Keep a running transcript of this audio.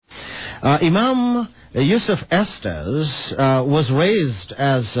Imam Yusuf Estes was raised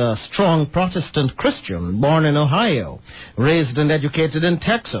as a strong Protestant Christian, born in Ohio, raised and educated in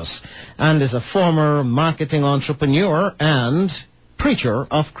Texas, and is a former marketing entrepreneur and preacher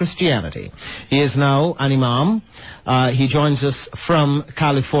of Christianity. He is now an imam. He joins us from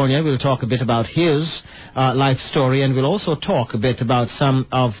California. We'll talk a bit about his life story, and we'll also talk a bit about some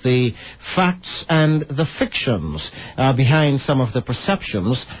of the facts and the fictions behind some of the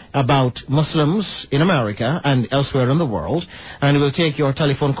perceptions about Muslims in America and elsewhere in the world. And we'll take your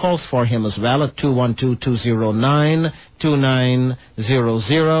telephone calls for him as well at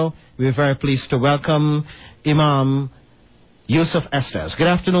 212-209-2900. We're very pleased to welcome Imam Yusuf Estes. Good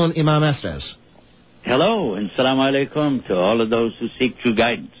afternoon, Imam Estes. Hello, and salam alaikum to all of those who seek true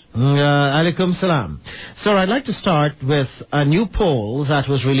guidance. Alaikum salam. Sir, I'd like to start with a new poll that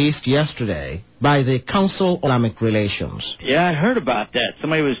was released yesterday by the Council of Islamic Relations. Yeah, I heard about that.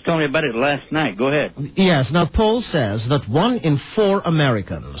 Somebody was telling me about it last night. Go ahead. Yes, now the poll says that 1 in 4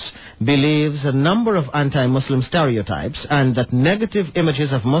 Americans believes a number of anti-Muslim stereotypes and that negative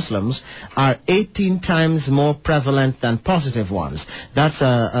images of Muslims are 18 times more prevalent than positive ones. That's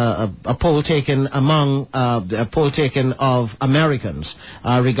a poll taken of Americans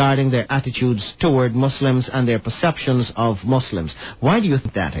regarding their attitudes toward Muslims and their perceptions of Muslims. Why do you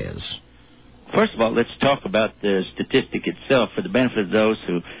think that is? First of all, let's talk about the statistic itself for the benefit of those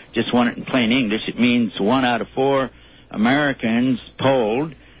who just want it in plain English. It means 1 out of 4 Americans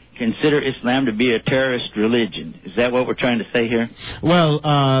polled consider Islam to be a terrorist religion. Is that what we're trying to say here? Well,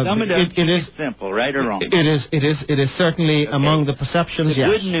 it is simple, right or wrong? It is certainly okay. Among the perceptions. The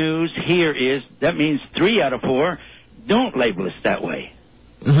good news here is that means 3 out of 4 don't label us that way.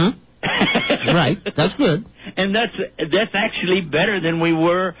 Mm-hmm. Right, that's good. And that's actually better than we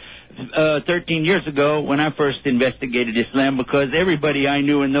were 13 years ago when I first investigated Islam, because everybody I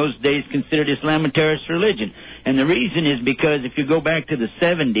knew in those days considered Islam a terrorist religion. And the reason is because if you go back to the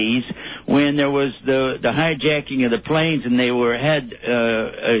 70s when there was the hijacking of the planes and they had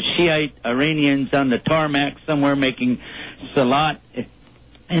Shiite Iranians on the tarmac somewhere making salat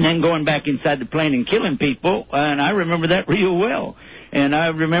and then going back inside the plane and killing people, and I remember that real well. And I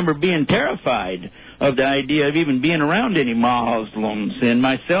remember being terrified of the idea of even being around any Muslims. And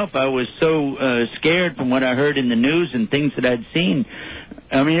myself, I was so scared from what I heard in the news and things that I'd seen.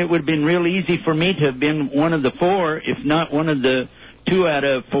 I mean, it would have been real easy for me to have been one of the 4, if not one of the 2 out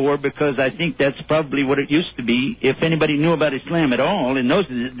of 4, because I think that's probably what it used to be. If anybody knew about Islam at all, and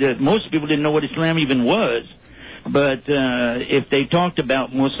most people didn't know what Islam even was. But if they talked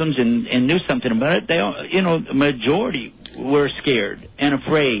about Muslims and knew something about it, the majority were scared and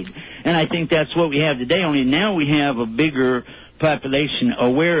afraid. And I think that's what we have today, only now we have a bigger population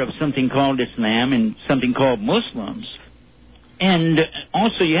aware of something called Islam and something called Muslims. And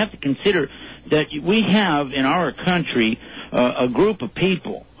also you have to consider that we have in our country a group of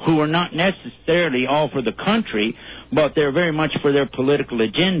people who are not necessarily all for the country, but they're very much for their political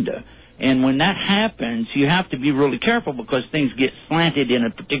agenda. And when that happens, you have to be really careful because things get slanted in a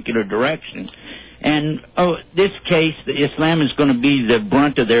particular direction. And this case, Islam is going to be the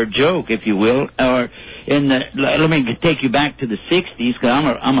brunt of their joke, if you will. Let me take you back to the 60s,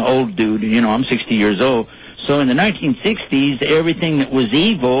 because I'm an old dude, I'm 60 years old. So in the 1960s, everything that was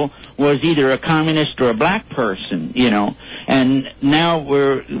evil was either a communist or a black person, And now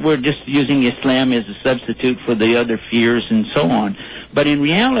we're just using Islam as a substitute for the other fears and so on. But in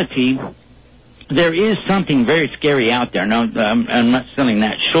reality, there is something very scary out there. No, I'm not selling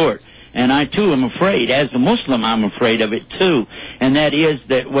that short. And I, too, am afraid. As a Muslim, I'm afraid of it, too. And that is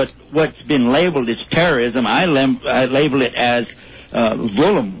that what's been labeled as terrorism, I label it as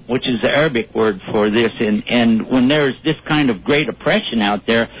zulm, which is the Arabic word for this. And when there's this kind of great oppression out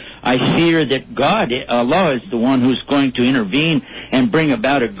there, I fear that God, Allah, is the one who's going to intervene and bring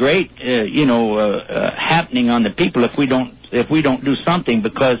about a great, happening on the people if we don't do something,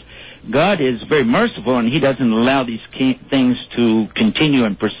 because God is very merciful and He doesn't allow these things to continue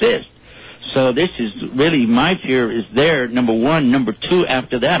and persist. So this is really, my fear is there, number one. Number two,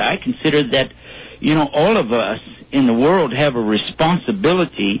 after that, I consider that, all of us in the world have a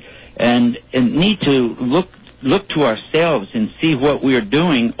responsibility and need to look to ourselves and see what we are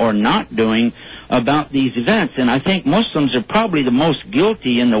doing or not doing about these events. And I think Muslims are probably the most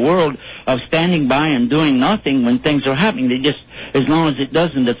guilty in the world of standing by and doing nothing when things are happening. They just, as long as it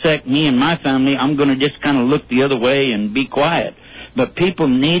doesn't affect me and my family, I'm going to just kind of look the other way and be quiet. But people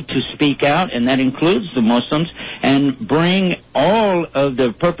need to speak out, and that includes the Muslims, and bring all of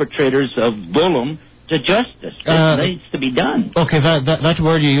the perpetrators of zulm to justice. That needs to be done. Okay, that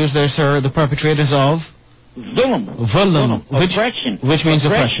word you used there, sir, the perpetrators of? Zulm, oppression. Which means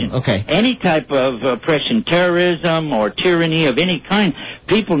oppression. Okay. Any type of oppression, terrorism or tyranny of any kind,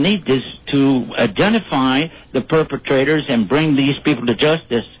 people need this to identify the perpetrators and bring these people to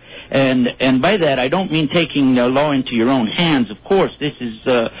justice. And by that, I don't mean taking the law into your own hands. Of course, this is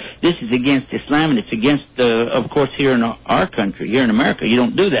against Islam, and it's against, of course, here in our country, here in America, you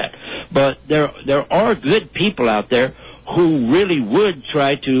don't do that. But there are good people out there who really would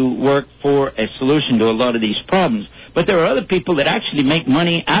try to work for a solution to a lot of these problems. But there are other people that actually make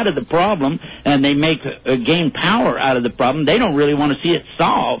money out of the problem, and they gain power out of the problem. They don't really want to see it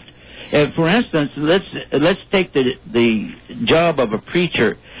solved. For instance, let's take the job of a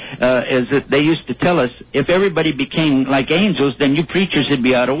preacher. As they used to tell us, if everybody became like angels, then you preachers would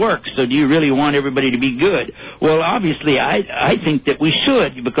be out of work. So do you really want everybody to be good? Well, obviously, I think that we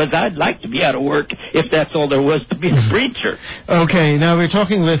should, because I'd like to be out of work if that's all there was to be a preacher. Okay, now we're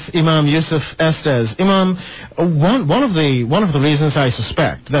talking with Imam Yusuf Estes. Imam, one of the reasons I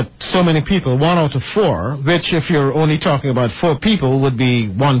suspect that so many people, 1 out of 4, which if you're only talking about 4 people would be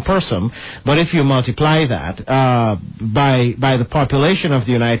 1 person, but if you multiply that by the population of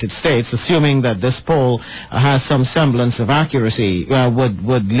the United States, assuming that this poll has some semblance of accuracy,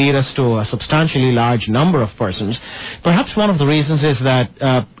 would lead us to a substantially large number of persons. Perhaps one of the reasons is that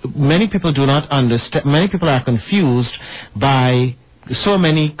many people do not understand, many people are confused by so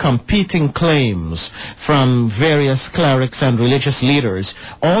many competing claims from various clerics and religious leaders,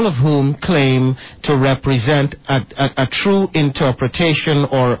 all of whom claim to represent a true interpretation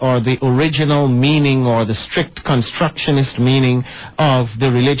or the original meaning or the strict constructionist meaning of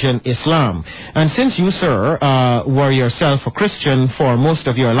the religion Islam. And since you, sir, were yourself a Christian for most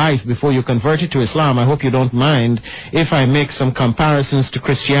of your life before you converted to Islam, I hope you don't mind if I make some comparisons to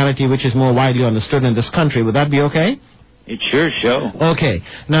Christianity, which is more widely understood in this country. Would that be okay? It's your show. Okay.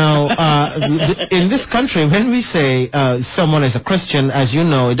 Now, in this country, when we say someone is a Christian, as you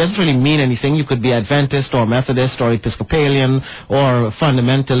know, it doesn't really mean anything. You could be Adventist or Methodist or Episcopalian or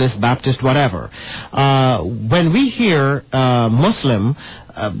Fundamentalist, Baptist, whatever. When we hear Muslim,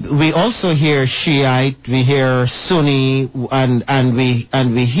 we also hear Shiite, we hear Sunni, and we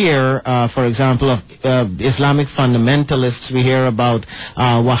hear, for example, of Islamic fundamentalists. We hear about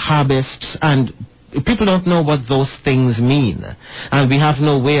Wahhabists, and people don't know what those things mean, and we have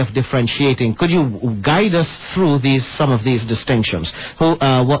no way of differentiating. Could you guide us through some of these distinctions? What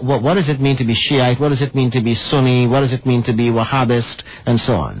does it mean to be Shiite? What does it mean to be Sunni? What does it mean to be Wahhabist, and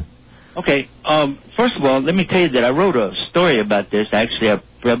so on? Okay. First of all, let me tell you that I wrote a story about this. Actually, I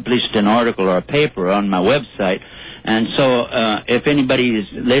published an article or a paper on my website. And so, if anybody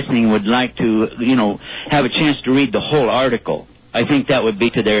is listening would like to, have a chance to read the whole article, I think that would be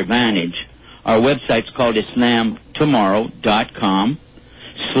to their advantage. Our website's called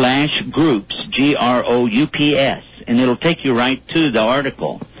islamtomorrow.com/groups, GROUPS, and it'll take you right to the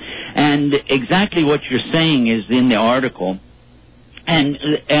article. And exactly what you're saying is in the article. And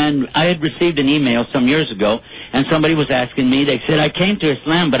I had received an email some years ago, and somebody was asking me, they said, I came to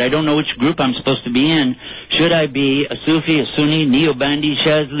Islam, but I don't know which group I'm supposed to be in. Should I be a Sufi, a Sunni, Neo-Bandi,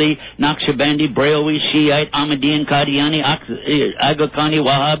 Shazli, Naqshbandi, Brailwi, Shiite, Ahmadiyyan, Qadiani, Aga Khani,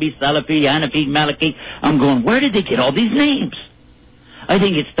 Wahhabi, Salafi, Hanafi, Maliki? I'm going, where did they get all these names? I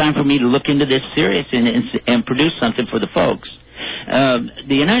think it's time for me to look into this serious and produce something for the folks.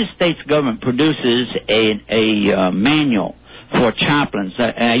 The United States government produces a manual for chaplains.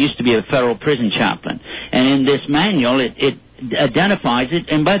 I used to be a federal prison chaplain. And in this manual, it identifies it.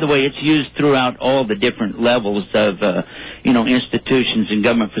 And by the way, it's used throughout all the different levels of, institutions and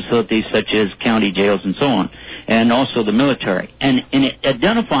government facilities such as county jails and so on, and also the military. And it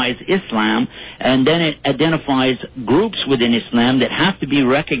identifies Islam, and then it identifies groups within Islam that have to be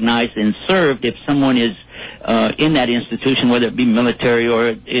recognized and served if someone is in that institution, whether it be military or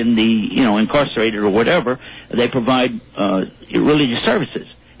in the, incarcerated or whatever. They provide religious services.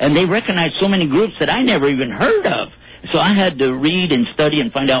 And they recognize so many groups that I never even heard of. So I had to read and study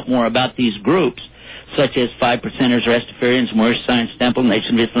and find out more about these groups, such as 5 Percenters, Rastafarians, Moorish Science Temple,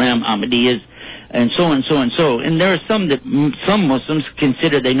 Nation of Islam, Ahmadiyyas, and so on, so on, so. And there are some Muslims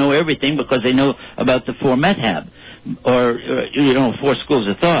consider they know everything because they know about the 4 madhab, or 4 schools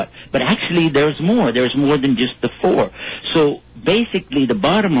of thought. But actually there's more. There's more than just the 4. So basically the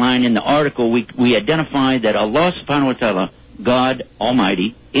bottom line in the article, we identify that Allah subhanahu wa ta'ala, God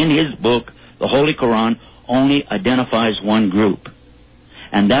Almighty, in His book, the Holy Quran, only identifies one group.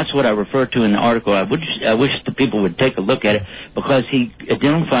 And that's what I refer to in the article. I wish the people would take a look at it, because He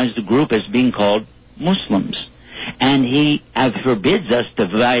identifies the group as being called Muslims. And He forbids us to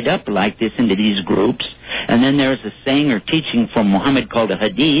divide up like this into these groups. And then there's a saying or teaching from Muhammad called a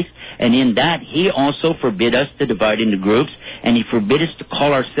hadith, And in that, he also forbid us to divide into groups, and he forbid us to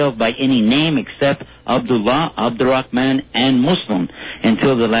call ourselves by any name except Abdullah, Abdurrahman, and Muslim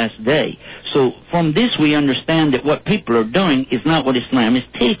until the last day. So from this we understand that what people are doing is not what Islam is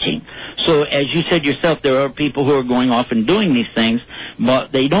teaching. So as you said yourself, there are people who are going off and doing these things,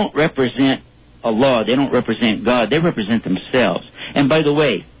 but they don't represent Allah, they don't represent God, they represent themselves. And by the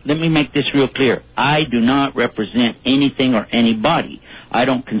way, let me make this real clear. I do not represent anything or anybody. I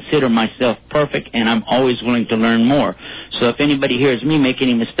don't consider myself perfect, and I'm always willing to learn more. So if anybody hears me make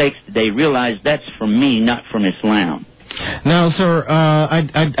any mistakes today, realize that's from me, not from Islam. Now, sir,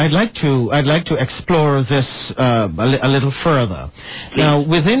 I'd like to explore this a little further. Please. Now,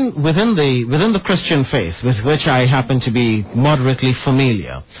 within the Christian faith, with which I happen to be moderately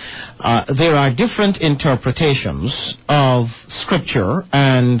familiar, there are different interpretations of Scripture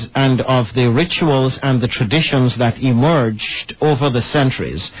and of the rituals and the traditions that emerged over the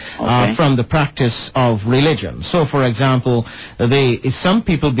centuries from the practice of religion. So, for example, some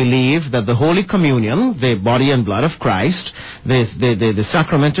people believe that the Holy Communion, the body and blood of Christ, the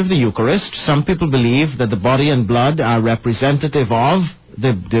sacrament of the Eucharist, some people believe that the body and blood are representative of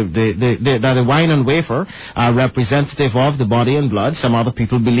that the wine and wafer are representative of the body and blood. Some other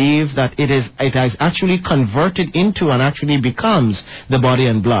people believe that it has actually converted into and actually becomes the body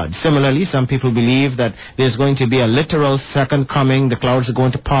and blood. Similarly, some people believe that there's going to be a literal second coming, the clouds are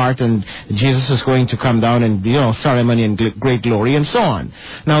going to part, and Jesus is going to come down and, ceremony and great glory, and so on.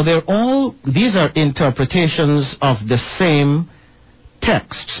 Now, these are interpretations of the same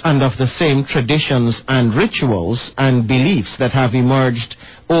texts and of the same traditions and rituals and beliefs that have emerged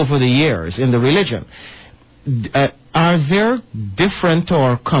over the years in the religion. Are there different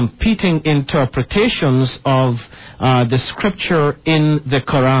or competing interpretations of the scripture in the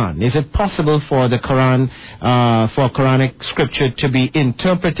Quran? Is it possible for the Quran, for Quranic scripture to be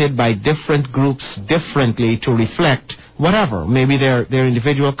interpreted by different groups differently to reflect whatever, maybe their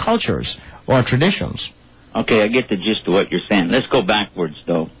individual cultures or traditions? Okay, I get the gist of what you're saying. Let's go backwards,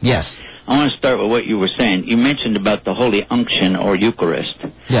 though. Yes. I want to start with what you were saying. You mentioned about the Holy Unction or Eucharist.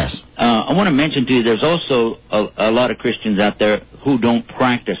 Yes. I want to mention to you there's also a lot of Christians out there who don't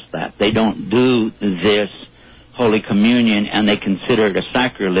practice that. They don't do this Holy Communion, and they consider it a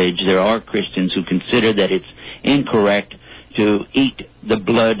sacrilege. There are Christians who consider that it's incorrect to eat the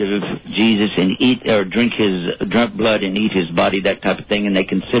blood of Jesus and drink blood and eat his body, that type of thing, and they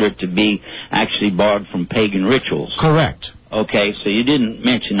consider it to be actually borrowed from pagan rituals. Correct. Okay, so you didn't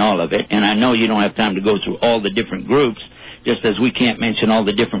mention all of it, and I know you don't have time to go through all the different groups, just as we can't mention all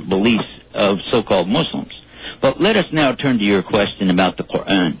the different beliefs of so-called Muslims. But let us now turn to your question about the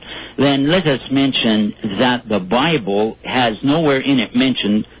Quran. Then let us mention that the Bible has nowhere in it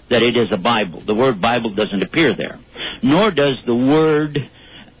mentioned that it is a Bible. The word Bible doesn't appear there. Nor does the word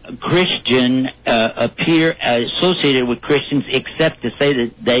Christian appear associated with Christians, except to say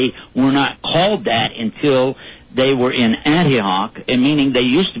that they were not called that until they were in Antioch, meaning they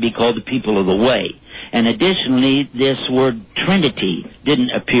used to be called the people of the way. And additionally, this word Trinity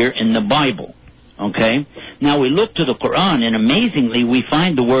didn't appear in the Bible. Okay? Now we look to the Quran, and amazingly we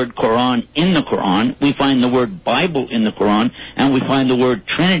find the word Quran in the Quran, we find the word Bible in the Quran, and we find the word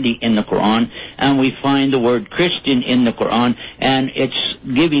Trinity in the Quran, and we find the word Christian in the Quran, and it's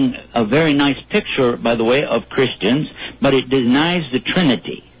giving a very nice picture, by the way, of Christians, but it denies the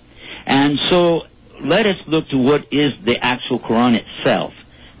Trinity. And so let us look to what is the actual Quran itself.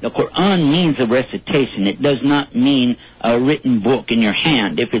 The Quran means a recitation. It does not mean a written book in your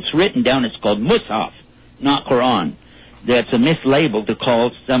hand. If it's written down, it's called Mus'haf, not Quran. That's a mislabel to call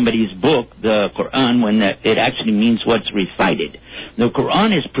somebody's book the Quran when it actually means what's recited. The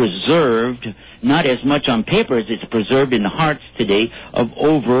Quran is preserved not as much on paper as it's preserved in the hearts today of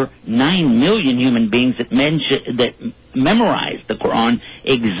over 9 million human beings that memorize the Quran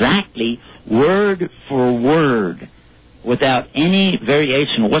exactly word for word, without any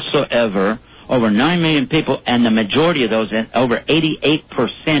variation whatsoever, over 9 million people, and the majority of those, over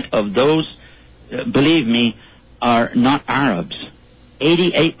 88% of those, believe me, are not Arabs.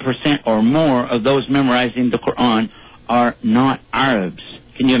 88% or more of those memorizing the Quran are not Arabs.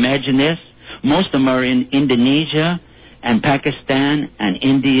 Can you imagine this? Most of them are in Indonesia and Pakistan and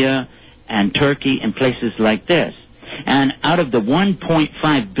India and Turkey and places like this. And out of the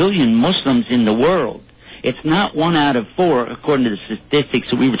 1.5 billion Muslims in the world, it's not 1 out of 4, according to the statistics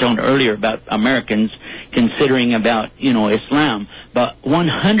that we were talking earlier about Americans considering about, Islam, but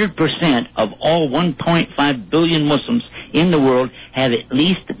 100% of all 1.5 billion Muslims in the world have at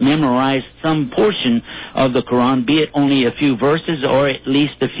least memorized some portion of the Quran, be it only a few verses or at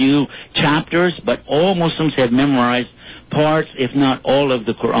least a few chapters, but all Muslims have memorized parts, if not all of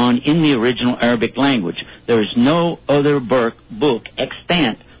the Quran in the original Arabic language. There is no other book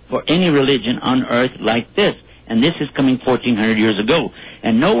extant for any religion on earth like this. And this is coming 1,400 years ago.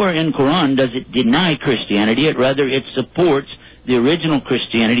 And nowhere in Quran does it deny Christianity. Rather, it supports the original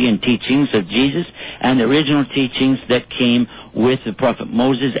Christianity and teachings of Jesus and the original teachings that came with the Prophet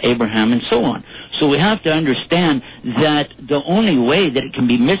Moses, Abraham, and so on. So we have to understand that the only way that it can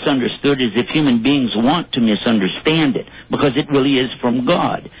be misunderstood is if human beings want to misunderstand it, because it really is from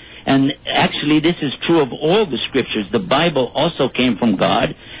God. And actually, this is true of all the scriptures. The Bible also came from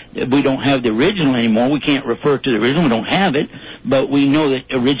God. We don't have the original anymore. We can't refer to the original. We don't have it. But we know that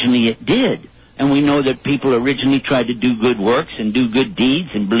originally it did. And we know that people originally tried to do good works and do good deeds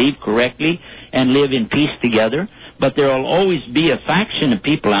and believe correctly and live in peace together. But there will always be a faction of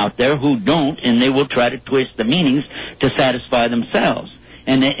people out there who don't, and they will try to twist the meanings to satisfy themselves.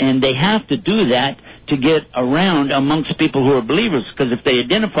 And they have to do that to get around amongst people who are believers, because if they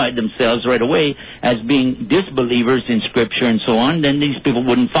identified themselves right away as being disbelievers in Scripture and so on, then these people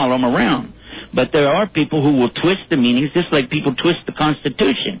wouldn't follow them around. But there are people who will twist the meanings, just like people twist the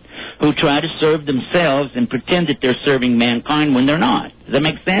Constitution, who try to serve themselves and pretend that they're serving mankind when they're not. Does that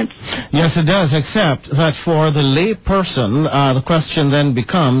make sense? Yes, it does, except that for the lay person, the question then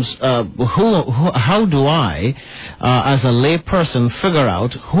becomes, how do I, as a lay person, figure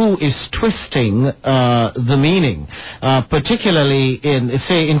out who is twisting the meaning? Particularly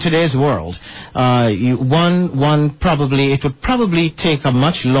in today's world, it would probably take a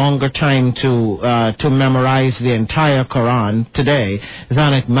much longer time to memorize the entire Quran today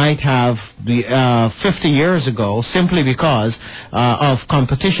than it might have 50 years ago, simply because of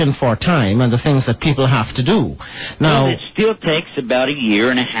competition for time and the things that people have to do. Now, well, it still takes about a year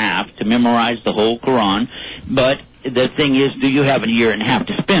and a half to memorize the whole Quran, but the thing is, do you have a year and a half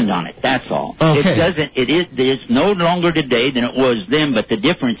to spend on it? That's all. Okay. It is no longer today than it was then, but the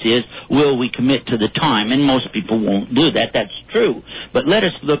difference is, will we commit to the time? And most people won't do that. That's true. But let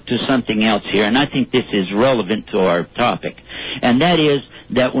us look to something else here, and I think this is relevant to our topic. And that is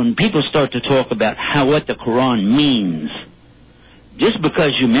that when people start to talk about what the Quran means, just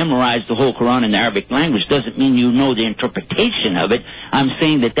because you memorize the whole Quran in the Arabic language doesn't mean you know the interpretation of it. I'm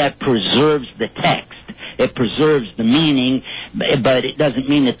saying that preserves the text. It preserves the meaning, but it doesn't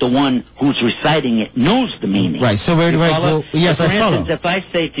mean that the one who's reciting it knows the meaning. Right, so where do I go? Yes, I follow. For instance, if I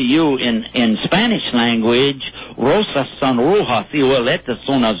say to you in Spanish language, Rosa son roja, violeta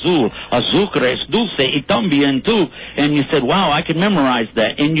son azul, azúcar es dulce y también tú, and you said, wow, I can memorize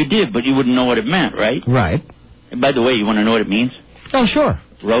that, and you did, but you wouldn't know what it meant, right? Right. And by the way, you want to know what it means? Oh, sure.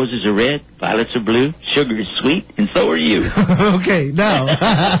 Roses are red, violets are blue, sugar is sweet, and so are you. Okay, now,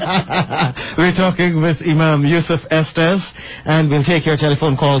 we're talking with Imam Yusuf Estes, and we'll take your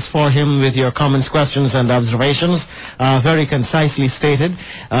telephone calls for him with your comments, questions, and observations, very concisely stated,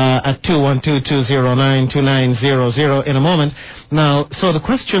 at 212-209-2900 in a moment. Now, so the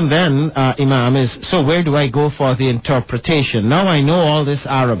question then, Imam, is, so where do I go for the interpretation? Now I know all this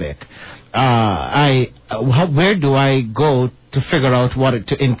Arabic. Where do I go to figure out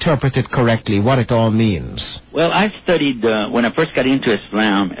to interpret it correctly, what it all means? Well, I studied, when I first got into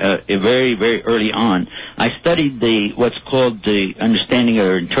Islam, very, very early on, I studied what's called the understanding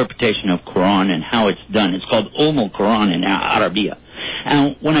or interpretation of Quran and how it's done. It's called Quran in Arabiya.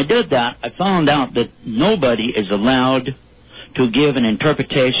 And when I did that, I found out that nobody is allowed to give an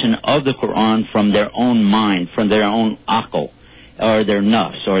interpretation of the Quran from their own mind, from their own aql, or their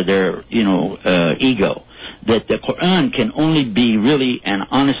nafs, or their, ego. That the Quran can only be really and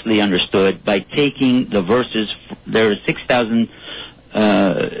honestly understood by taking the verses. There are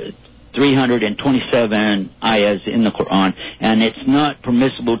 6,327 ayahs in the Quran, and it's not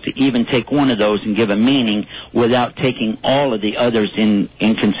permissible to even take one of those and give a meaning without taking all of the others in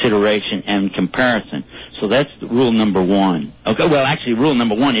consideration and comparison. So that's rule number one. Okay. Well, actually, rule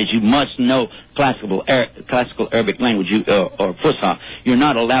number one is you must know classical Arabic language, or Fusha. You're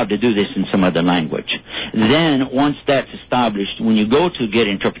not allowed to do this in some other language. Then, once that's established, when you go to get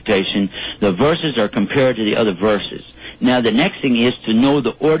interpretation, the verses are compared to the other verses. Now, the next thing is to know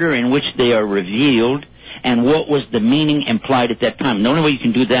the order in which they are revealed and what was the meaning implied at that time. The only way you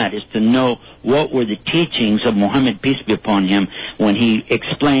can do that is to know what were the teachings of Muhammad, peace be upon him, when he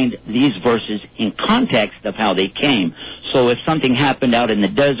explained these verses in context of how they came. So if something happened out in the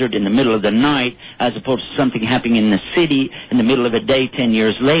desert in the middle of the night, as opposed to something happening in the city in the middle of the day 10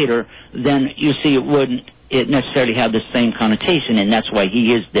 years later, then you see it wouldn't it necessarily have the same connotation, and that's why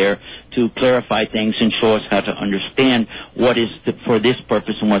he is there to clarify things and show us how to understand what is for this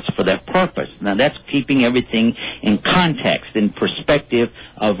purpose and what's for that purpose. Now, that's keeping everything in context, in perspective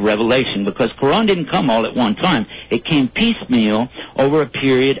of revelation, because Quran didn't come all at one time. It came piecemeal over a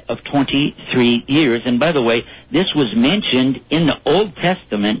period of 23 years. And by the way, this was mentioned in the Old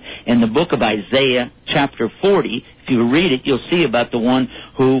Testament in the book of Isaiah, chapter 40. If you read it, you'll see about the one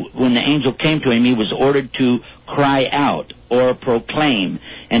who, when the angel came to him, he was ordered to cry out or proclaim.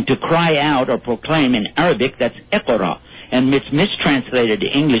 And to cry out or proclaim in Arabic, that's iqra. And it's mistranslated to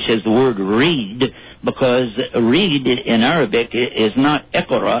English as the word read, because read in Arabic is not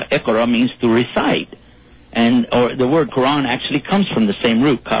iqra. Iqra means to recite. Or the word Quran actually comes from the same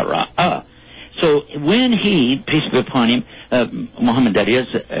root, qara'a. So when he, peace be upon him, Muhammad that is,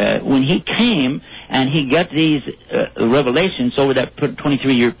 when he came and he got these revelations over that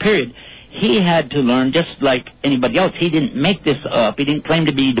 23-year period, he had to learn just like anybody else. He didn't make this up. He didn't claim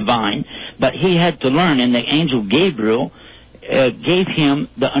to be divine, but he had to learn, and the angel Gabriel gave him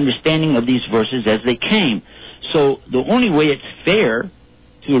the understanding of these verses as they came. So the only way it's fair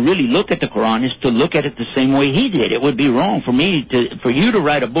to really look at the Quran is to look at it the same way he did. It would be wrong for you to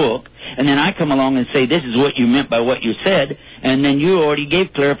write a book, and then I come along and say, this is what you meant by what you said, and then you already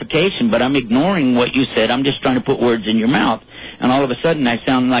gave clarification, but I'm ignoring what you said. I'm just trying to put words in your mouth. And all of a sudden I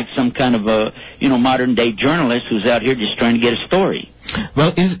sound like some kind of a, modern-day journalist who's out here just trying to get a story.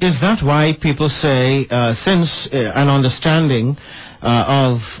 Well, is that why people say, since an understanding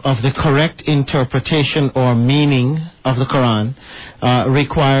of the correct interpretation or meaning of the Quran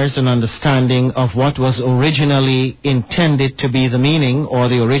requires an understanding of what was originally intended to be the meaning, or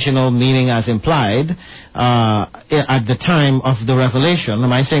the original meaning as implied at the time of the revelation?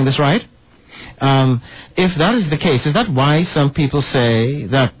 Am I saying this right? If that is the case, is that why some people say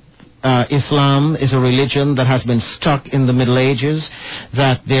that Islam is a religion that has been stuck in the Middle Ages,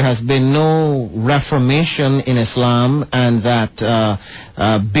 that there has been no reformation in Islam, and that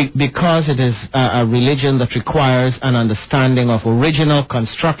because it is a religion that requires an understanding of original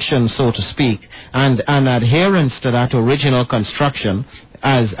construction, so to speak, and an adherence to that original construction,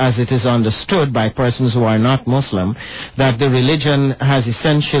 as it is understood by persons who are not Muslim, that the religion has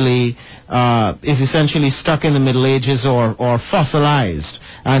essentially is essentially stuck in the Middle Ages or fossilized,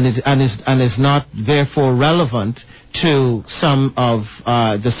 and is not therefore relevant to some of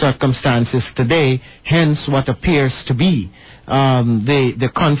the circumstances today. Hence, what appears to be the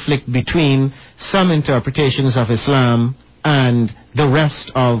conflict between some interpretations of Islam and the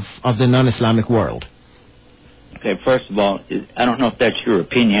rest of the non-Islamic world. Okay, first of all, I don't know if that's your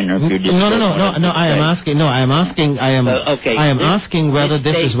opinion or if you're just... No. I am asking whether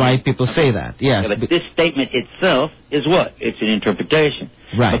this is why people say that. Yes. Yeah, but this statement itself is what? It's an interpretation.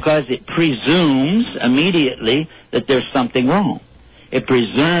 Right. Because it presumes immediately that there's something wrong. It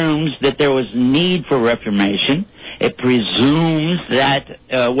presumes that there was need for reformation. It presumes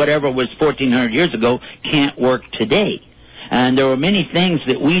that whatever was 1,400 years ago can't work today. And there are many things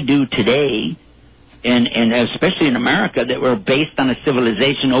that we do today, and especially in America, that were based on a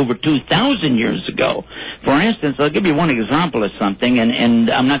civilization over 2,000 years ago. For instance, I'll give you one example of something, and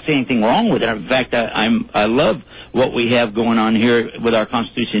I'm not saying anything wrong with it. In fact, I love what we have going on here with our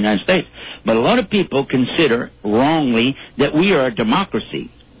Constitution of the United States. But a lot of people consider wrongly that we are a democracy.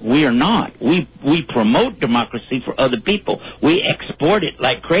 We are not. We promote democracy for other people. We export it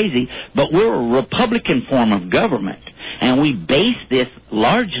like crazy, but we're a Republican form of government. And we base this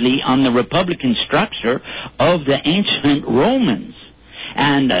largely on the Republican structure of the ancient Romans.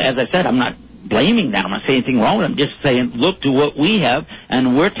 And as I said, I'm not blaming that. I'm not saying anything wrong with it. I'm just saying, look to what we have,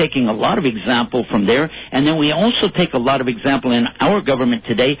 and we're taking a lot of example from there. And then we also take a lot of example in our government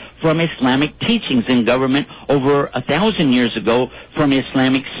today from Islamic teachings in government over 1,000 years ago from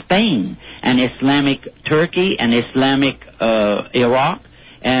Islamic Spain and Islamic Turkey and Islamic Iraq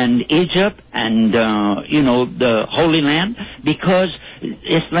and Egypt and, the Holy Land, because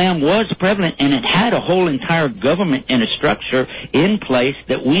Islam was prevalent and it had a whole entire government and a structure in place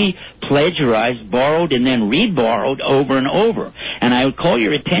that we plagiarized, borrowed, and then reborrowed over and over. And I would call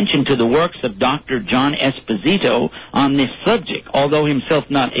your attention to the works of Dr. John Esposito on this subject. Although himself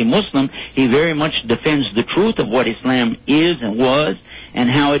not a Muslim, he very much defends the truth of what Islam is and was, and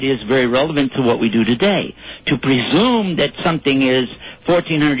how it is very relevant to what we do today. To presume that something is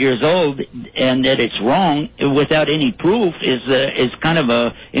 1,400 years old and that it's wrong without any proof is kind of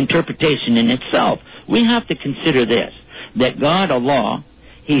a interpretation in itself. We have to consider this, that God, Allah,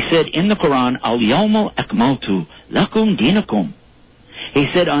 He said in the Quran, Al-Yawma Akmaltu Lakum Dinakum. He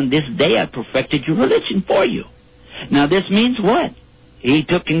said, on this day I perfected your religion for you. Now this means what? He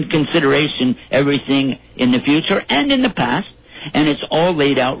took in consideration everything in the future and in the past, and it's all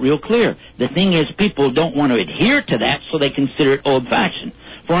laid out real clear. The thing is, people don't want to adhere to that, so they consider it old-fashioned.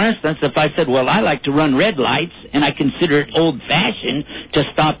 For instance, if I said, well, I like to run red lights, and I consider it old-fashioned to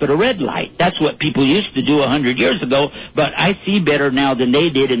stop at a red light. That's what people used to do 100 years ago, but I see better now than they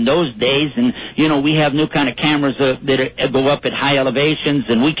did in those days, and, we have new kind of cameras that go up at high elevations,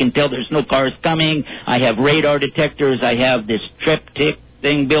 and we can tell there's no cars coming. I have radar detectors. I have this trip-tick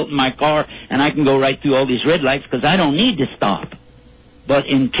thing built in my car, and I can go right through all these red lights because I don't need to stop. But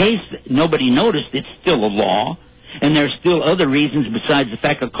in case nobody noticed, it's still a law, and there's still other reasons besides the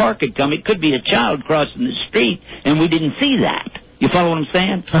fact a car could come. It could be a child crossing the street, and we didn't see that. You follow what I'm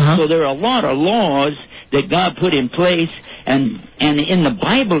saying? Uh-huh. So there are a lot of laws that God put in place, and in the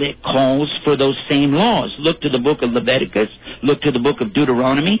Bible it calls for those same laws. Look to the book of Leviticus, look to the book of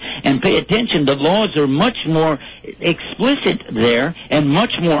Deuteronomy, and pay attention. The laws are much more explicit there and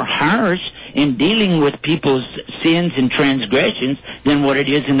much more harsh in dealing with people's sins and transgressions than what it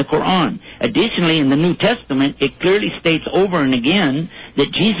is in the Quran. Additionally, in the New Testament, it clearly states over and again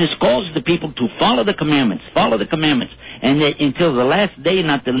that Jesus calls the people to follow the commandments, and that until the last day,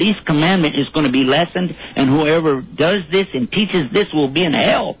 not the least commandment is going to be lessened, and whoever does this and teaches this will be in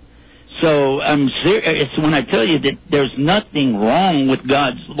hell. So I'm serious when I tell you that there's nothing wrong with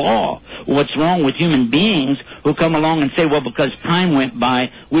God's law. What's wrong with human beings who come along and say, well, because time went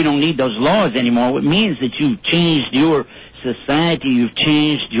by, we don't need those laws anymore. It means that you've changed your society, you've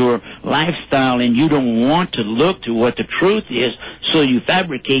changed your lifestyle, and you don't want to look to what the truth is, so you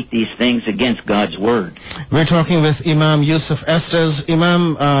fabricate these things against God's word. We're talking with Imam Yusuf Estes.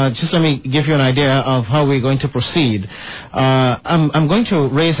 Imam, just let me give you an idea of how we're going to proceed. I'm going to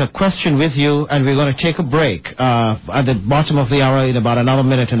raise a question with you, and we're going to take a break at the bottom of the hour in about another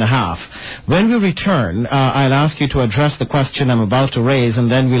minute and a half. When we return, I'll ask you to address the question I'm about to raise,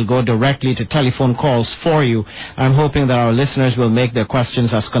 and then we'll go directly to telephone calls for you. I'm hoping that our listeners will make their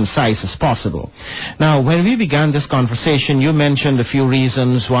questions as concise as possible. Now, when we began this conversation, you mentioned a few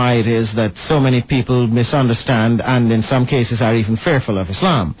reasons why it is that so many people misunderstand and in some cases are even fearful of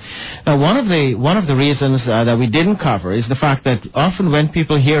Islam. Now, one of the reasons that we didn't cover is the fact that often when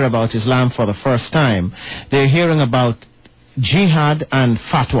people hear about Islam for the first time, they're hearing about jihad and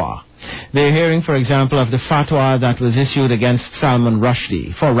fatwa. They're hearing, for example, of the fatwa that was issued against Salman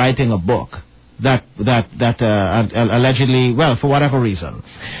Rushdie for writing a book that allegedly, well, for whatever reason.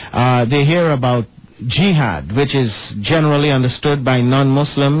 They hear about jihad, which is generally understood by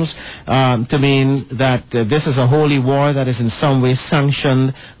non-Muslims to mean that this is a holy war that is in some way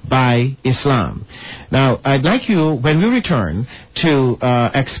sanctioned by Islam. Now, I'd like you, when we return, to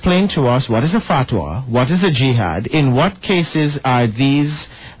explain to us what is a fatwa, what is a jihad, in what cases are these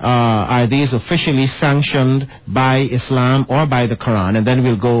officially sanctioned by Islam or by the Quran, and then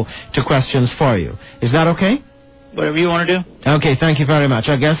we'll go to questions for you. Is that okay? Whatever you want to do. Okay, thank you very much.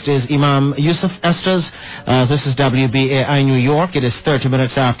 Our guest is Imam Yusuf Estes. This is WBAI New York. It is 30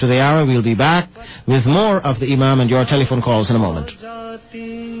 minutes after the hour. We'll be back with more of the Imam and your telephone calls in a moment.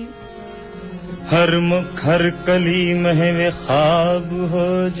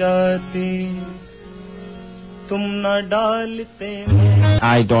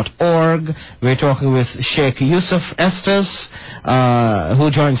 I.org. We're talking with Sheikh Yusuf Estes, who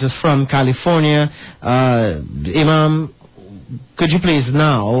joins us from California. Imam, could you please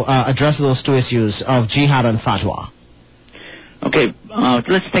now address those two issues of jihad and fatwa? Okay,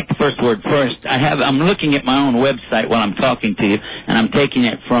 let's take the first word first. I'm looking at my own website while I'm talking to you, and I'm taking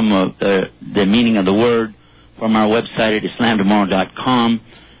it from the meaning of the word from our website at islamtomorrow.com.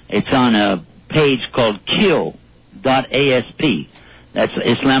 It's on a page called kill.asp. That's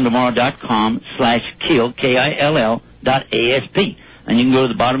islamtomorrow.com/kill, KILL.asp. And you can go to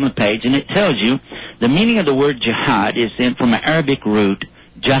the bottom of the page, and it tells you the meaning of the word jihad is from an Arabic root,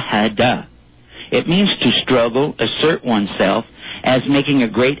 jahada. It means to struggle, assert oneself, as making a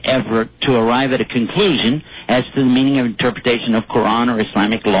great effort to arrive at a conclusion as to the meaning of interpretation of Quran or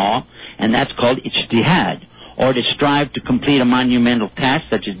Islamic law, and that's called ijtihad, or to strive to complete a monumental task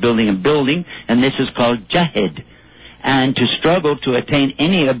such as building a building, and this is called jahid. And to struggle to attain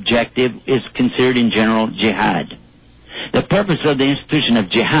any objective is considered in general jihad. The purpose of the institution of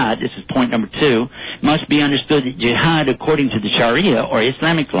jihad, this is point number 2, must be understood that jihad, according to the Sharia or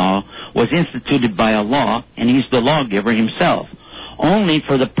Islamic law, was instituted by Allah, and He's the lawgiver Himself, only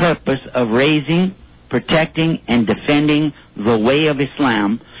for the purpose of raising, protecting, and defending the way of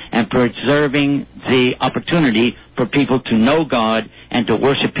Islam and preserving the opportunity for people to know God and to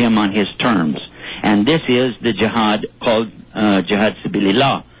worship Him on His terms. And this is the jihad called jihad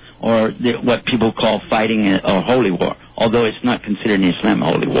sabilillah, or what people call fighting or holy war. although it's not considered in Islam a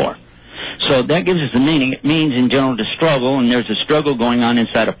holy war. So that gives us the meaning. It means in general to struggle, and there's a struggle going on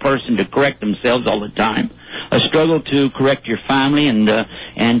inside a person to correct themselves all the time. A struggle to correct your family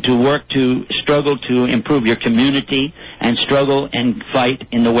and to work to struggle to improve your community and struggle and fight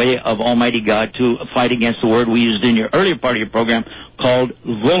in the way of Almighty God to fight against the word we used in your earlier part of your program called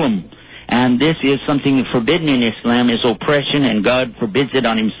zulm. And this is something forbidden in Islam, is oppression, and God forbids it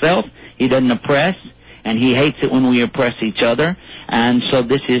on himself. He doesn't oppress, and he hates it when we oppress each other. And so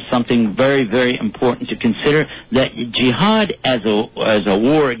this is something very, very important to consider, that jihad as a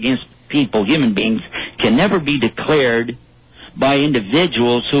war against people, human beings, can never be declared by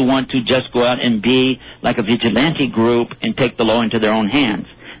individuals who want to just go out and be like a vigilante group and take the law into their own hands.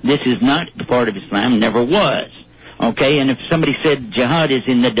 This is not part of Islam, never was. Okay, and if somebody said jihad is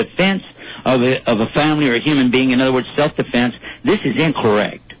in the defense of a family or a human being, in other words, self-defense, this is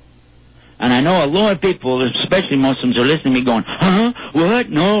incorrect. And I know a lot of people, especially Muslims, are listening to me going, huh? What?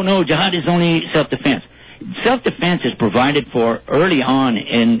 No, jihad is only self-defense. Self-defense is provided for early on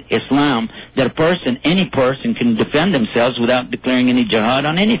in Islam, that any person can defend themselves without declaring any jihad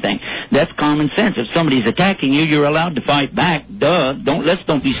on anything. That's common sense. If somebody's attacking you, you're allowed to fight back. Duh.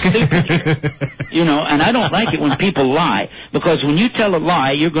 Don't be stupid here. And I don't like it when people lie, because when you tell a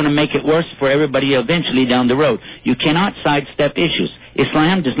lie, you're going to make it worse for everybody eventually down the road. You cannot sidestep issues.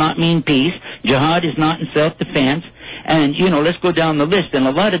 Islam does not mean peace. Jihad is not in self-defense. And, let's go down the list. And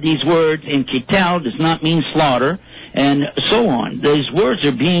a lot of these words in qital does not mean slaughter, and so on. These words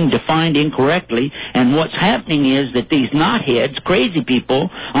are being defined incorrectly, and what's happening is that these knotheads, crazy people,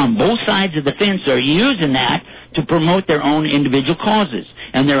 on both sides of the fence are using that to promote their own individual causes.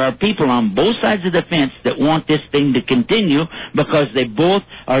 And there are people on both sides of the fence that want this thing to continue because they both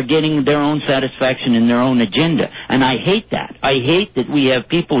are getting their own satisfaction in their own agenda. And I hate that. I hate that we have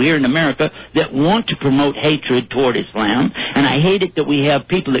people here in America that want to promote hatred toward Islam. And I hate it that we have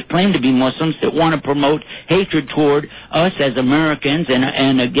people that claim to be Muslims that want to promote hatred toward us as Americans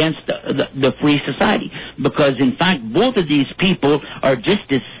and against the free society. Because, in fact, both of these people are just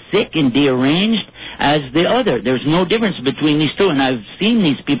as sick and deranged as the other. There's no difference between these two, and I've seen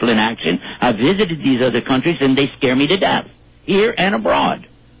these people in action. I've visited these other countries, and they scare me to death, here and abroad.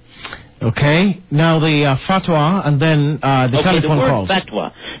 Okay. Now the fatwa, and then the telephone calls. Okay, the word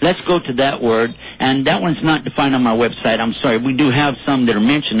fatwa. Let's go to that word, and that one's not defined on my website. I'm sorry. We do have some that are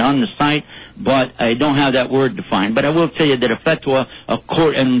mentioned on the site, but I don't have that word defined. But I will tell you that a fatwa,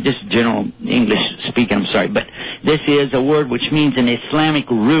 and this is general English speaking, I'm sorry, but this is a word which means an Islamic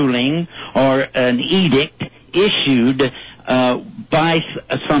ruling or an edict issued by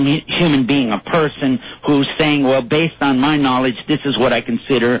some human being, a person who's saying, well, based on my knowledge, this is what I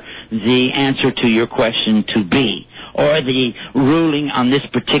consider the answer to your question to be, or the ruling on this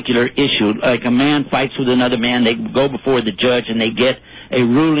particular issue. Like a man fights with another man, they go before the judge and they get a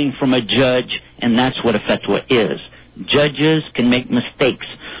ruling from a judge, and that's what a fatwa is. Judges can make mistakes,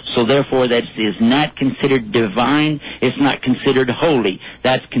 so therefore that is not considered divine, it's not considered holy.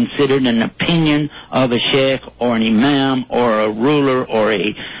 That's considered an opinion of a sheikh or an imam or a ruler or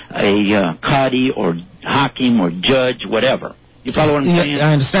a qadi or hakim or judge, whatever. You follow what I'm saying?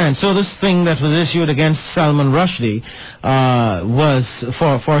 I understand. So this thing that was issued against Salman Rushdie was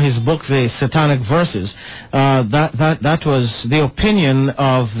for his book, The Satanic Verses. That was the opinion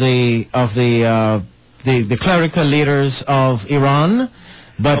of the clerical leaders of Iran.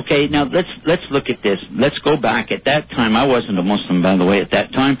 But okay, now let's look at this. Let's go back. At that time, I wasn't a Muslim, by the way, at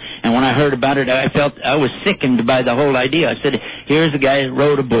that time. And when I heard about it, I felt I was sickened by the whole idea. I said, here's a guy who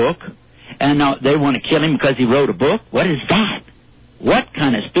wrote a book, and now they want to kill him because he wrote a book? What is that? What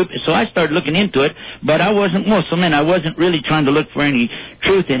kind of stupid... So I started looking into it, but I wasn't Muslim, and I wasn't really trying to look for any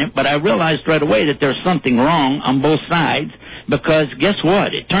truth in it, but I realized right away that there's something wrong on both sides, because guess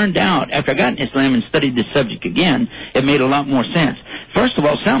what? It turned out, after I got in Islam and studied this subject again, it made a lot more sense. First of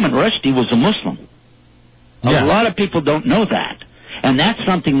all, Salman Rushdie was a Muslim. Yeah. A lot of people don't know that, and that's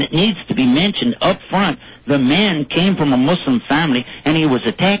something that needs to be mentioned up front. The man came from a Muslim family, and he was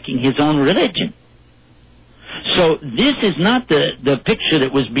attacking his own religion. So this is not the picture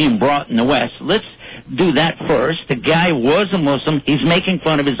that was being brought in the West. Let's do that first. The guy was a Muslim. He's making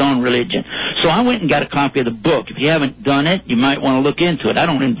fun of his own religion. So I went and got a copy of the book. If you haven't done it, you might want to look into it. I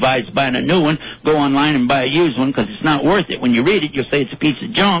don't advise buying a new one. Go online and buy a used one because it's not worth it. When you read it, you'll say it's a piece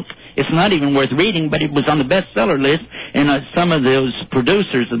of junk. It's not even worth reading, but it was on the bestseller list, and some of those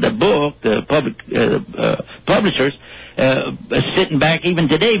producers of the book, the publishers, sitting back even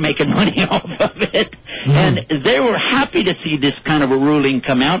today making money off of it. Mm. And they were happy to see this kind of a ruling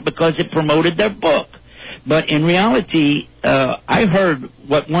come out because it promoted their book. But in reality, I heard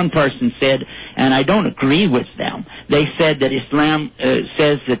what one person said, and I don't agree with them. they said that Islam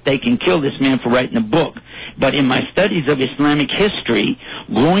says that they can kill this man for writing a book. But in my studies of Islamic history,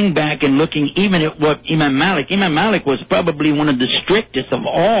 going back and looking even at what Imam Malik was probably one of the strictest of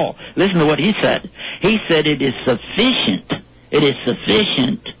all. Listen to what he said. He said it is sufficient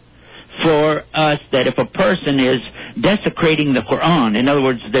for us that if a person is desecrating the Quran, in other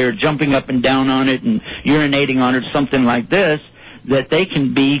words, they're jumping up and down on it and urinating on it, something like this, that they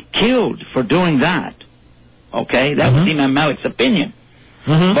can be killed for doing that. Okay? That was Imam Malik's opinion.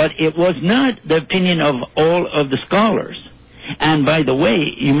 But it was not the opinion of all of the scholars. And by the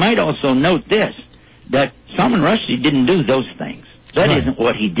way, you might also note this, that Salman Rushdie didn't do those things. That isn't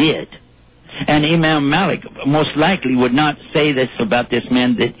what he did. And Imam Malik most likely would not say this about this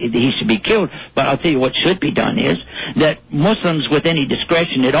man, that he should be killed. But I'll tell you what should be done is that Muslims with any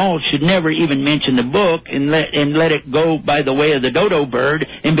discretion at all should never even mention the book and let it go by the way of the dodo bird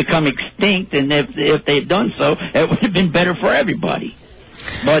and become extinct. And if they'd done so, it would have been better for everybody.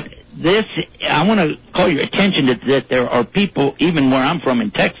 But this, I want to call your attention that there are people, even where I'm from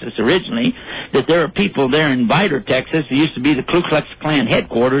in Texas originally, that there are people there in Vidor, Texas, who used to be the Ku Klux Klan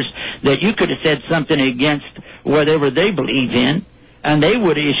headquarters, that you could have said something against whatever they believe in, and they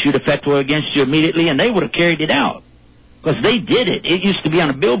would have issued a fatwa against you immediately, and they would have carried it out. Because they did it. It used to be on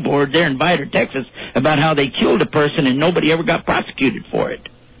a billboard there in Vidor, Texas, about how they killed a person and nobody ever got prosecuted for it.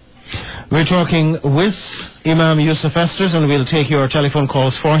 We're talking with Imam Yusuf Estes, and we'll take your telephone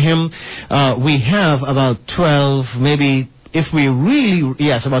calls for him. We have about 12, maybe,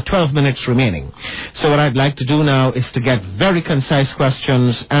 about 12 minutes remaining. So what I'd like to do now is to get very concise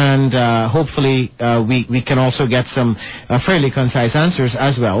questions, and hopefully we can also get some fairly concise answers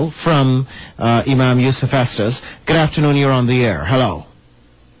as well from Imam Yusuf Estes. Good afternoon, you're on the air. Hello.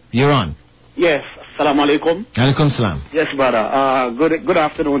 You're on. Yes. Assalamu alaikum. Alaikum salam. Yes, brother. Good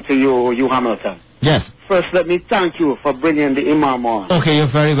afternoon to you Hamilton. Yes. First, let me thank you for bringing the Imam on. Okay, you're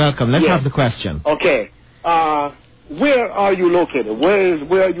very welcome. Let's have the question. Okay. Where are you located?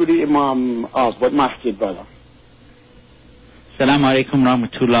 Where are you the Imam of what masjid, brother? Assalamu alaikum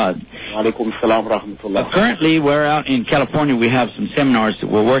rahmatullah. Alaikum salam rahmatullah. Currently, we're out in California. We have some seminars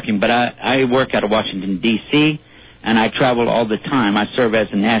that we're working, but I work out of Washington, D.C., and I travel all the time. I serve as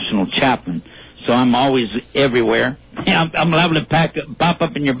a national chaplain. So I'm always everywhere. I'm liable to pop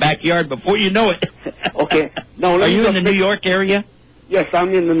up in your backyard before you know it. Okay. Now, are you in the New York area? Yes, I'm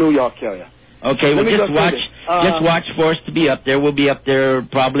in the New York area. Okay, well, just watch for us to be up there. We'll be up there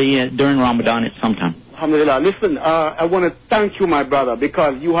probably during Ramadan at some time. Alhamdulillah. Listen, I want to thank you, my brother,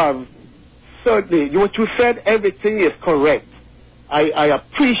 because you have certainly, what you said, everything is correct. I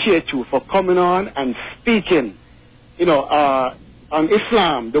appreciate you for coming on and speaking, on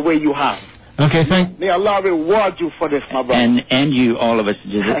Islam the way you have. Okay, May Allah reward you for this, my brother. And you, all of us,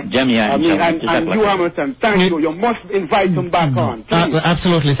 Jamia. and you, Hamilton, thank you. You must invite him back on, please.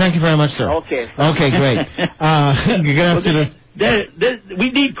 Absolutely. Thank you very much, sir. Okay. Okay, great. Good afternoon. We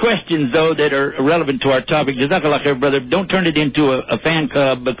need questions, though, that are relevant to our topic. Jazakallah khair, brother. Don't turn it into a fan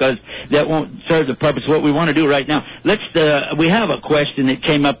club, because that won't serve the purpose. What we want to do right now, we have a question that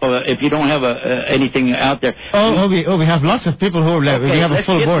came up, if you don't have anything out there. We have lots of people who are left. Okay, we have a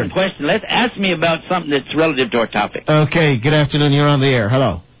full board. Question. Let's ask me about something that's relative to our topic. Okay, good afternoon. You're on the air.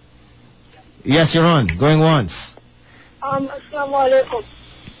 Hello. Yes, you're on. Going once. Assalamu alaikum.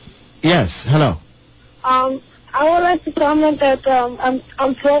 Yes, hello. I would like to comment that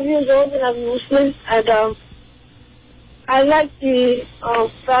I'm 12 years old and I'm Muslim, and I like the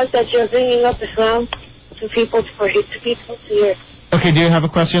fact that you're bringing up Islam to people to hear. Okay, do you have a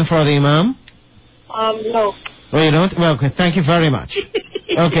question for the Imam? No. Oh, you don't? Well, okay, thank you very much.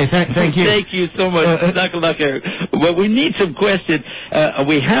 Okay, thank you. Thank you so much. Well, we need some questions.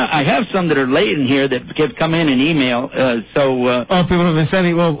 I have some that are late in here that have come in an email. People have been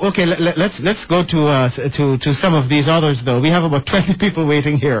sending. Well, okay, let's go to some of these others though. We have about 20 people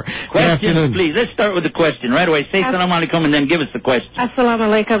waiting here. Questions, please. Let's start with the question right away. Say salam alaikum and then give us the question. Assalamu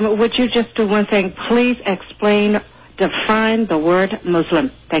alaikum. Would you just do one thing? Please define the word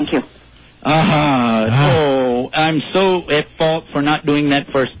Muslim. Thank you. Oh, I'm so at fault for not doing that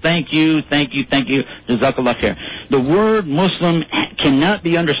first. Thank you. Jazakallah khair. The word Muslim cannot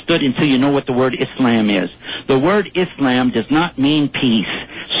be understood until you know what the word Islam is. The word Islam does not mean peace.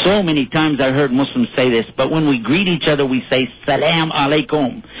 So many times I heard Muslims say this, but when we greet each other, we say salam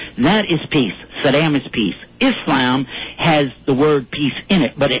alaikum. That is peace. Salam is peace. Islam has the word peace in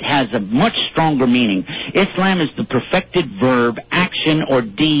it, but it has a much stronger meaning. Islam is the perfected verb, action, or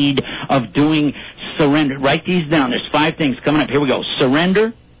deed of doing surrender. Write these down. There's 5 things coming up. Here we go.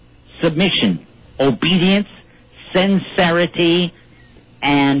 Surrender, submission, obedience, sincerity,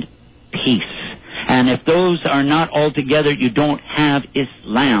 and peace. And if those are not all together, you don't have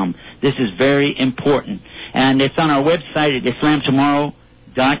Islam. This is very important. And it's on our website at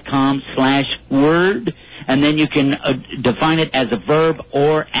islamtomorrow.com/word. And then you can define it as a verb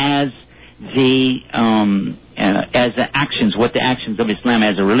or as the actions, what the actions of Islam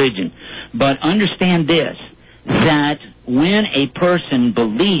as a religion. But understand this, that when a person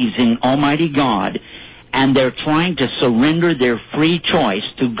believes in Almighty God and they're trying to surrender their free choice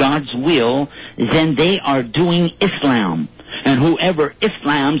to God's will, then they are doing Islam. And whoever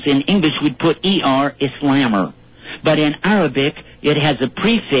Islams, in English we'd put ER, Islamer. But in Arabic, it has a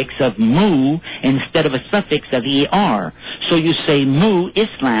prefix of mu instead of a suffix of ER. So you say mu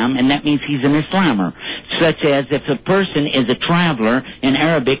Islam, and that means he's an Islamer. Such as if a person is a traveler, in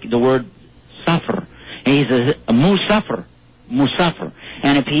Arabic, the word safar. He's a musafir.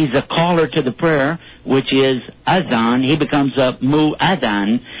 And if he's a caller to the prayer, which is adhan, he becomes a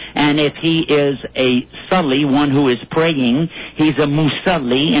mu'adhan. And if he is a sulli, one who is praying, he's a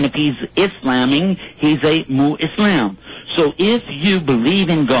musalli. And if he's Islaming, he's a mu-Islam. So if you believe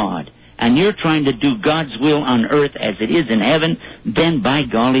in God and you're trying to do God's will on earth as it is in heaven, then by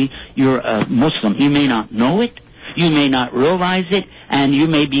golly, you're a Muslim. You may not know it, you may not realize it, and you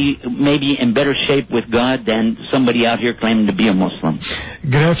may be in better shape with God than somebody out here claiming to be a Muslim.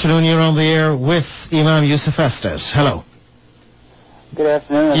 Good afternoon. You're on the air with Imam Yusuf Estes. Hello. Good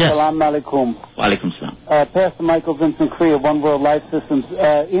afternoon. Yes. Assalamu alaikum. Wa alaikum salam. Pastor Michael Vincent Cree of One World Life Systems.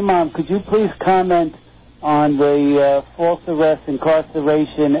 Imam, could you please comment on the false arrest,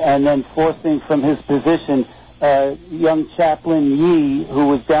 incarceration, and then forcing from his position young chaplain Yee, who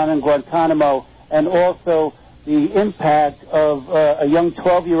was down in Guantanamo, and also the impact of a young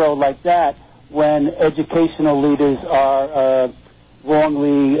 12-year-old like that when educational leaders are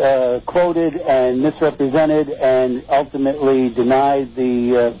wrongly quoted and misrepresented and ultimately denied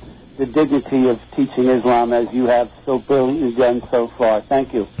the dignity of teaching Islam as you have so brilliantly done so far.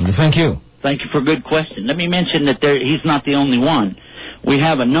 Thank you. Thank you. Thank you for a good question. Let me mention that he's not the only one. We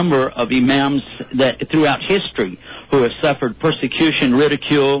have a number of imams that throughout history who have suffered persecution,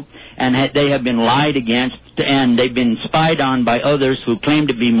 ridicule, and they have been lied against, and they've been spied on by others who claim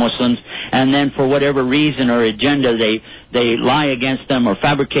to be Muslims, and then for whatever reason or agenda they lie against them or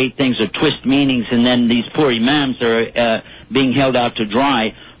fabricate things or twist meanings, and then these poor imams are being held out to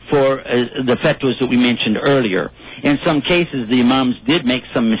dry for the fatwas that we mentioned earlier. In some cases, the imams did make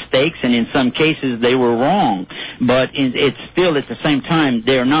some mistakes, and in some cases, they were wrong. But it's still, at the same time,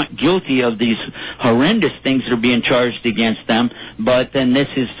 they're not guilty of these horrendous things that are being charged against them. But then this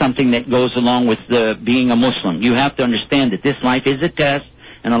is something that goes along with being a Muslim. You have to understand that this life is a test,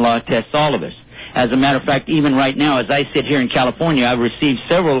 and Allah tests all of us. As a matter of fact, even right now, as I sit here in California, I've received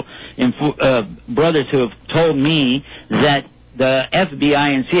several brothers who have told me that the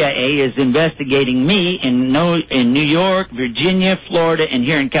FBI and CIA is investigating me in New York, Virginia, Florida, and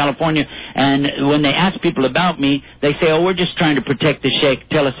here in California. And when they ask people about me, they say, oh, we're just trying to protect the Sheikh.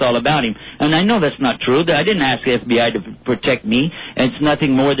 Tell us all about him. And I know that's not true. I didn't ask the FBI to protect me. It's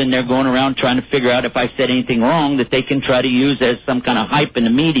nothing more than they're going around trying to figure out if I said anything wrong that they can try to use as some kind of hype in the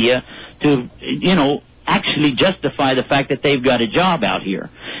media to, actually justify the fact that they've got a job out here.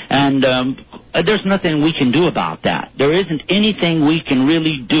 And there's nothing we can do about that. There isn't anything we can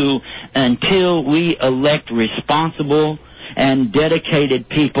really do until we elect responsible and dedicated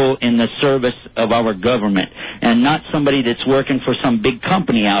people in the service of our government, and not somebody that's working for some big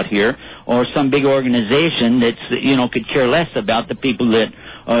company out here or some big organization that's, could care less about the people that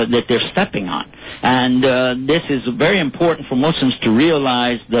they're stepping on. And this is very important for Muslims to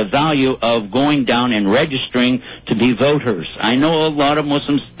realize the value of going down and registering to be voters. I know a lot of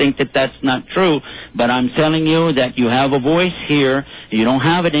Muslims think that that's not true, but I'm telling you that you have a voice here. You don't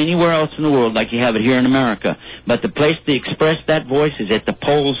have it anywhere else in the world like you have it here in America. But the place to express that voice is at the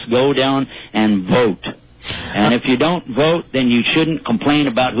polls. Go down and vote. And if you don't vote, then you shouldn't complain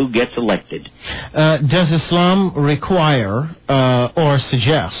about who gets elected. Does Islam require or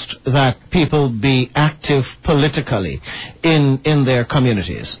suggest that people be active politically in their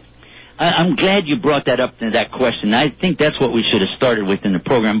communities? I'm glad you brought that up to that question. I think that's what we should have started with in the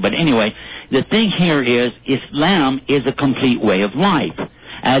program. But anyway, the thing here is Islam is a complete way of life,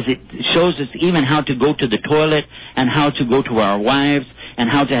 as it shows us even how to go to the toilet and how to go to our wives, and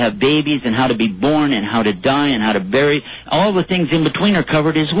how to have babies, and how to be born, and how to die, and how to bury. All the things in between are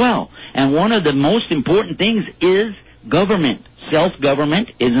covered as well. And one of the most important things is government. Self-government,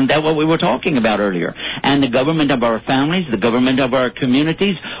 isn't that what we were talking about earlier? And the government of our families, the government of our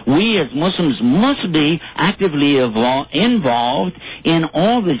communities. We as Muslims must be actively involved in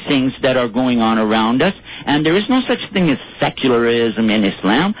all the things that are going on around us. And there is no such thing as secularism in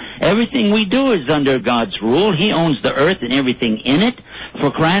Islam. Everything we do is under God's rule. He owns the earth and everything in it. For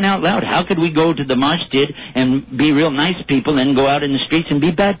crying out loud, how could we go to the masjid and be real nice people and go out in the streets and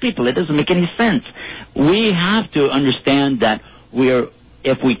be bad people? It doesn't make any sense. We have to understand that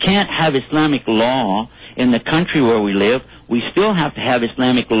if we can't have Islamic law in the country where we live, we still have to have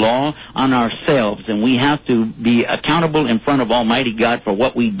Islamic law on ourselves, and we have to be accountable in front of Almighty God for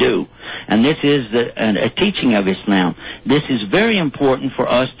what we do. And this is a teaching of Islam. This is very important for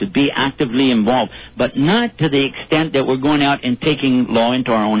us to be actively involved, but not to the extent that we're going out and taking law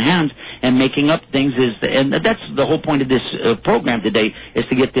into our own hands and making up things. And that's the whole point of this program today, is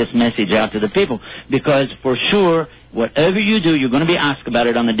to get this message out to the people. Because for sure, whatever you do, you're going to be asked about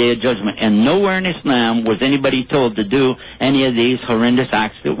it on the Day of Judgment. And nowhere in Islam was anybody told to do any of these horrendous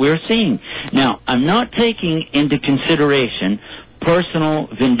acts that we're seeing. Now, I'm not taking into consideration personal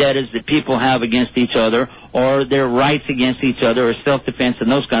vendettas that people have against each other, or their rights against each other, or self-defense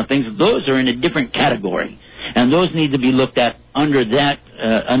and those kind of things. Those are in a different category. And those need to be looked at under that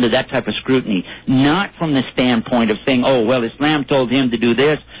type of scrutiny, not from the standpoint of saying, oh, well, Islam told him to do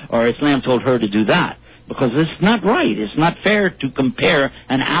this, or Islam told her to do that. Because it's not right. It's not fair to compare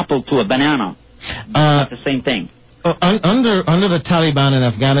an apple to a banana. It's not the same thing. Under the Taliban in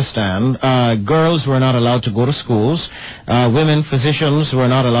Afghanistan, girls were not allowed to go to schools. Women physicians were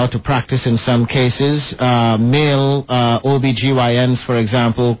not allowed to practice in some cases. Male OBGYNs, for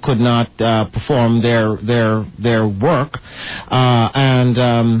example, could not perform their work. And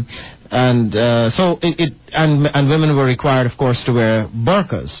women were required, of course, to wear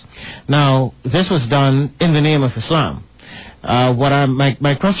burqas. Now, this was done in the name of Islam.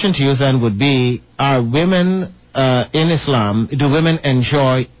 My question to you then would be: are women in Islam, do women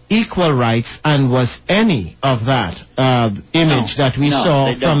enjoy equal rights? And was any of that image that we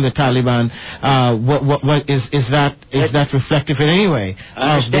saw from the Taliban, is that reflective in any way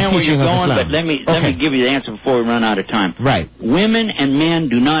of the teaching where you're going, of Islam? But let me give you the answer before we run out of time. Right. Women and men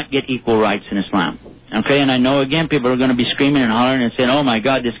do not get equal rights in Islam. Okay, and I know again people are going to be screaming and hollering and saying, "Oh my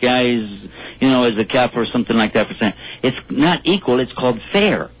God, this guy is a kafir," or something like that for saying it's not equal. It's called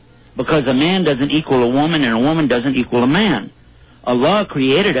fair, because a man doesn't equal a woman and a woman doesn't equal a man. Allah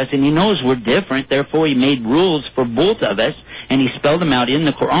created us, and He knows we're different. Therefore, He made rules for both of us, and He spelled them out in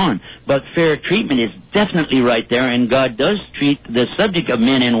the Quran. But fair treatment is definitely right there, and God does treat the subject of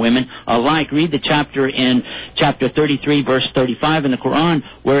men and women alike. Read the chapter in chapter 33, verse 35 in the Quran,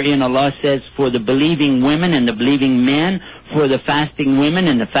 wherein Allah says, for the believing women and the believing men, for the fasting women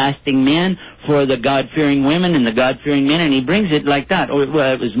and the fasting men, for the God-fearing women and the God-fearing men, and He brings it like that. Well,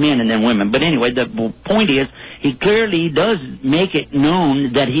 it was men and then women. But anyway, the point is, He clearly does make it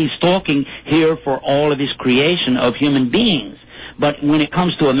known that He's talking here for all of His creation of human beings. But when it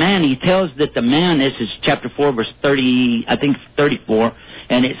comes to a man, He tells that the man, this is chapter 4, verse 30, I think 34,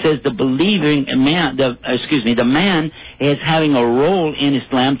 and it says the believing man, the man is having a role in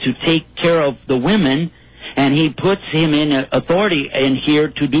Islam to take care of the women, and He puts him in authority in here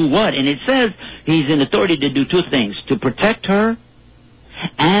to do what? And it says he's in authority to do two things: to protect her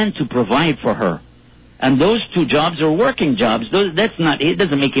and to provide for her. And those two jobs are working jobs. It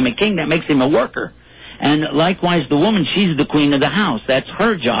doesn't make him a king, that makes him a worker. And likewise, the woman, she's the queen of the house. That's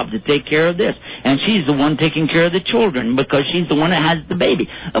her job, to take care of this. And she's the one taking care of the children, because she's the one that has the baby.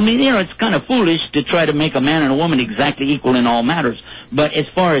 I mean, it's kind of foolish to try to make a man and a woman exactly equal in all matters. But as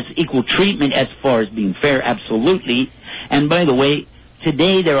far as equal treatment, as far as being fair, absolutely. And by the way,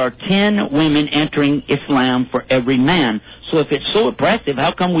 today there are 10 women entering Islam for every man. So if it's so oppressive,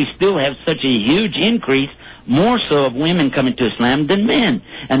 how come we still have such a huge increase, more so of women coming to Islam than men?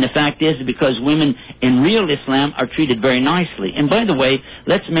 And the fact is because women in real Islam are treated very nicely. And by the way,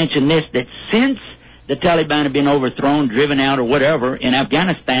 let's mention this, that since the Taliban have been overthrown, driven out, or whatever in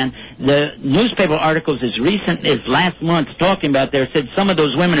Afghanistan, the newspaper articles as recent as last month talking about there said some of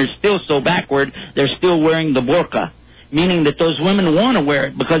those women are still so backward, they're still wearing the burqa. Meaning that those women want to wear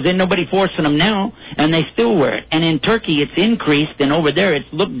it because there's nobody forcing them now, and they still wear it. And in Turkey, it's increased, and over there, it's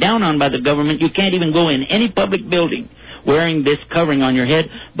looked down on by the government. You can't even go in any public building wearing this covering on your head.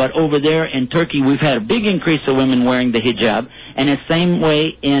 But over there in Turkey, we've had a big increase of women wearing the hijab. And the same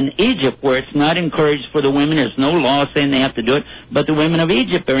way in Egypt, where it's not encouraged for the women. There's no law saying they have to do it. But the women of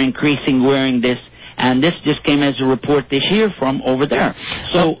Egypt are increasing wearing this. And this just came as a report this year from over there.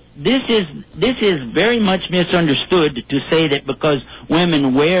 So this is very much misunderstood to say that because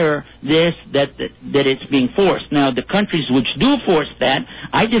women wear this, that it's being forced. Now, the countries which do force that,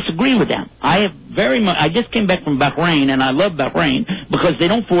 I disagree with them. I just came back from Bahrain, and I love Bahrain because they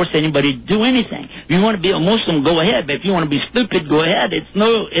don't force anybody to do anything. If you want to be a Muslim, go ahead. But if you want to be stupid, go ahead. It's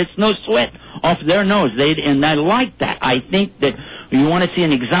no sweat off their nose. And I like that. I think that you want to see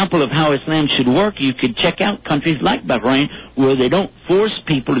an example of how Islam should work, you could check out countries like Bahrain, where they don't force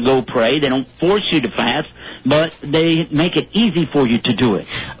people to go pray, they don't force you to fast, but they make it easy for you to do it.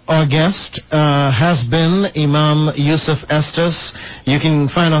 Our guest has been Imam Yusuf Estes. You can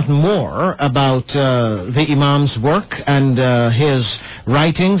find out more about the Imam's work and his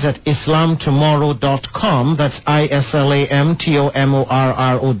writings at islamtomorrow.com. That's ISLAMTOMORROW,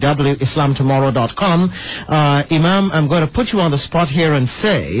 islamtomorrow.com. Imam, I'm going to put you on the spot here and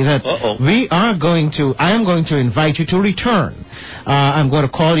say that I am going to invite you to return. I'm going to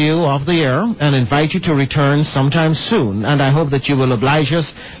call you off the air and invite you to return sometime soon, and I hope that you will oblige us.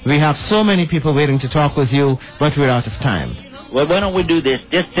 We have so many people waiting to talk with you, but we're out of time. Well, why don't we do this?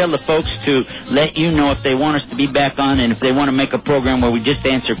 Just tell the folks to let you know if they want us to be back on, and if they want to make a program where we just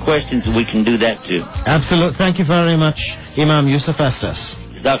answer questions, we can do that too. Absolutely. Thank you very much, Imam Yusuf Estes.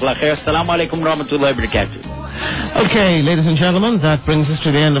 Assalamu alaikum warahmatullahi wabarakatuh. Okay, ladies and gentlemen, that brings us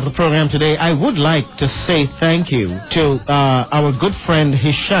to the end of the program today. I would like to say thank you to our good friend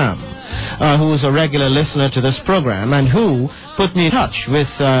Hisham, who is a regular listener to this program and who put me in touch with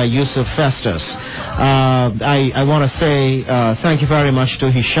Yusuf Estes. I want to say thank you very much to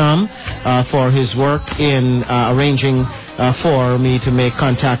Hisham for his work in arranging for me to make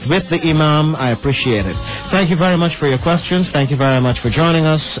contact with the Imam. I appreciate it. Thank you very much for your questions. Thank you very much for joining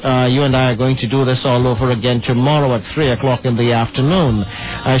us. You and I are going to do this all over again tomorrow at 3 o'clock in the afternoon.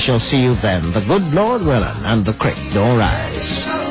 I shall see you then. The good Lord willing, and the creek don't rise.